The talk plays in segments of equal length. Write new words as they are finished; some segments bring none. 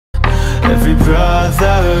every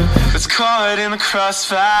brother that's caught in the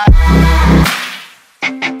crossfire.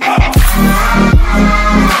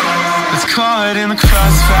 That's caught in the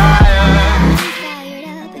crossfire.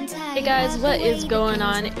 Hey guys, what is going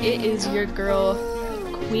on? It is your girl,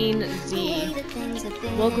 Queen Z.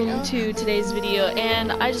 Welcome to today's video,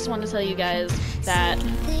 and I just want to tell you guys that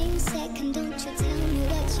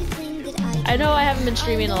I know I haven't been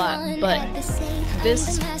streaming a lot, but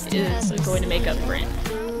this is going to make up for it.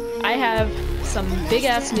 I have some big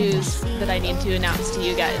ass news that I need to announce to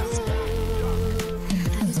you guys.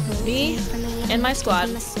 Me and my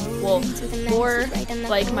squad, well, more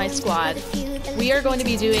like my squad, we are going to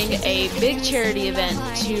be doing a big charity event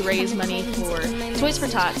to raise money for Toys for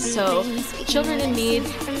Tots, so children in need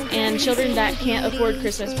and children that can't afford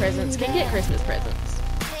Christmas presents can get Christmas presents.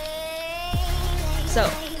 So,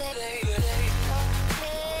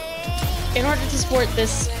 in order to support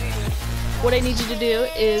this, what I need you to do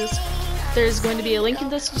is, there's going to be a link in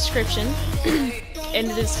the description, and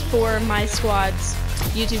it is for my squad's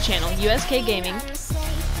YouTube channel, USK Gaming.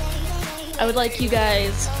 I would like you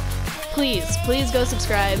guys, please go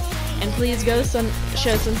subscribe, and please go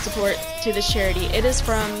show some support to this charity. It is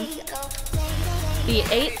from the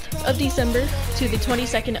 8th of December to the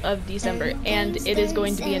 22nd of December, and it is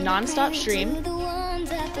going to be a non-stop stream.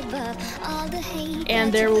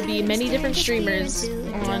 And there will be many different streamers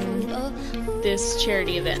on this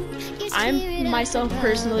charity event. I myself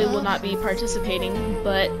personally will not be participating,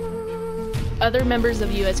 but other members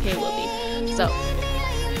of USK will be. So,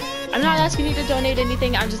 I'm not asking you to donate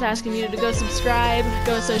anything, I'm just asking you to go subscribe,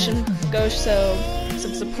 go show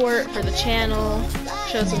some support for the channel,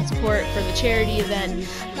 show some support for the charity event,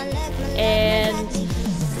 and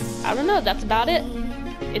I don't know, that's about it.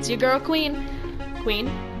 It's your girl Queen.